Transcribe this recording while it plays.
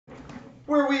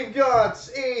where we've got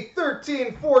a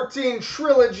 13-14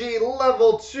 Trilogy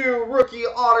Level 2 Rookie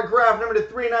Autograph, number to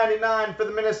 399 for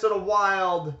the Minnesota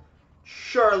Wild,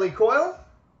 Charlie Coyle.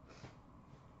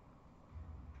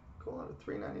 Coyle out of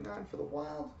 399 for the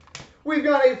Wild. We've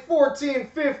got a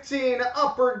 14-15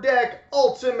 Upper Deck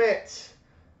Ultimate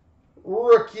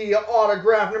Rookie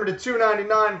Autograph, number to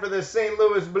 299 for the St.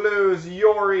 Louis Blues,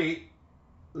 Jori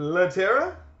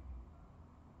Lehtera.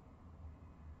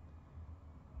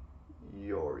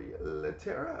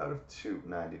 Out of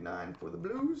 299 for the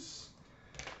Blues.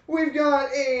 We've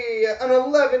got an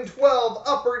 11-12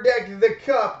 Upper Deck The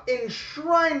Cup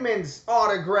Enshrinements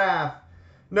Autograph,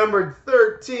 numbered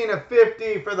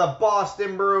 13/50 for the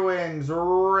Boston Bruins,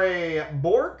 Ray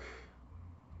Bourque.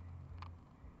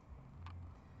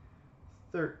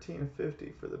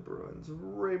 13/50 for the Bruins,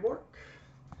 Ray Bourque.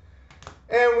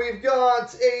 And we've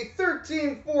got a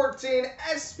 13-14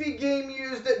 SP Game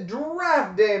Used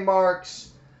Draft Day Marks,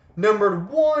 numbered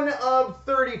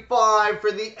 1/35 for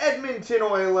the Edmonton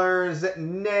Oilers,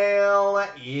 Nail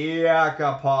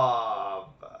Yakupov.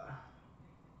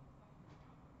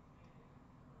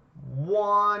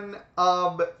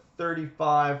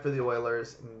 1/35 for the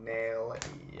Oilers, Nail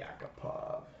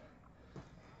Yakupov.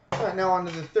 All right, now on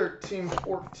to the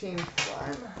 13-14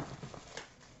 Prime.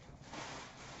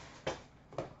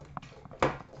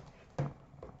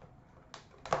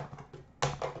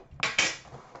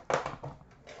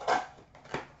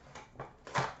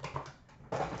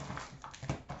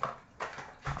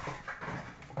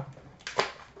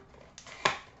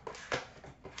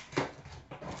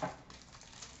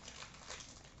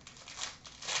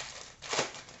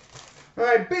 All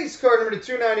right, base card number to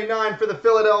 299 for the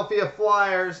Philadelphia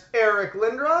Flyers, Eric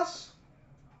Lindros.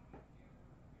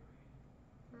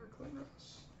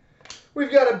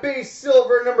 We've got a base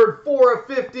silver numbered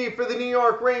 4/50 for the New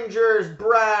York Rangers,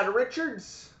 Brad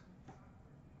Richards.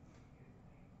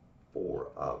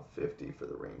 4/50 for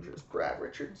the Rangers, Brad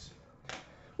Richards.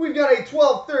 We've got a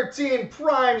 12-13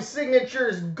 Prime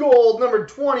Signatures Gold, numbered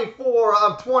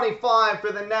 24/25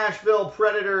 for the Nashville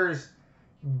Predators,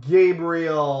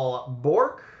 Gabriel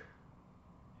Bourque.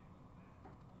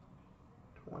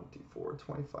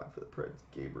 24/25 for the Preds,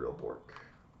 Gabriel Bourque.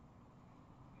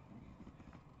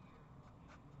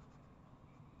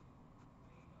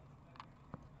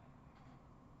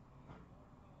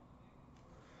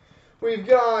 We've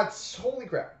got, holy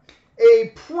crap,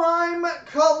 a Prime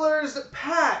Colors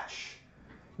patch,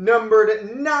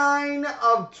 numbered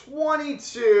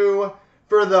 9/22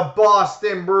 for the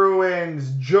Boston Bruins,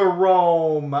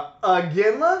 Jerome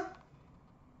Iginla.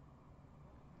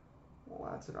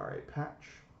 Well, that's an alright patch.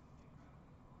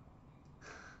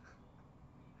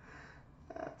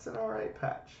 That's an alright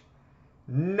patch.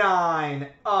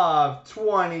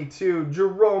 9/22,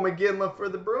 Jerome Iginla for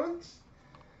the Bruins.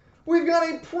 We've got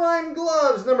a Prime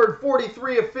Gloves, numbered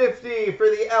 43/50 for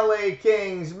the LA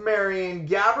Kings, Marian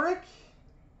Gaborik.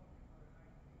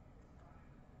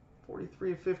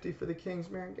 43/50 for the Kings,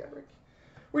 Marian Gaborik.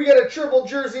 We got a triple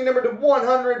jersey numbered to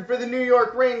 100 for the New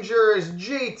York Rangers,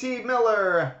 JT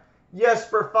Miller,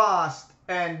 Jesper Fast,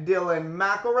 and Dylan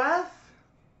McElrath.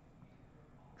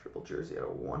 Triple jersey out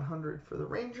of 100 for the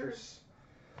Rangers.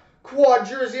 Quad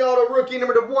jersey auto rookie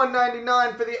number to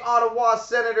 199 for the Ottawa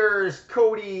Senators,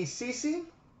 Cody Ceci.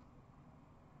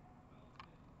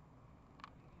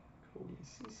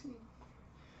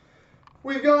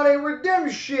 We've got a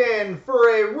redemption for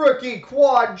a rookie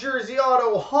quad jersey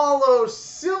auto hollow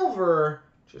silver,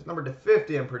 which is numbered to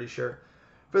 50, I'm pretty sure,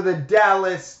 for the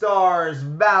Dallas Stars,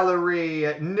 Valerie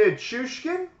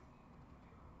Nichushkin.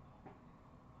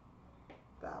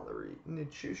 Valerie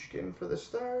Nichushkin for the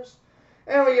Stars.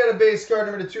 And we got a base card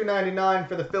number to 299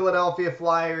 for the Philadelphia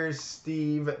Flyers,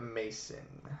 Steve Mason.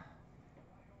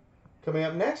 Coming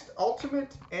up next,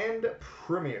 Ultimate and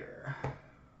Premier.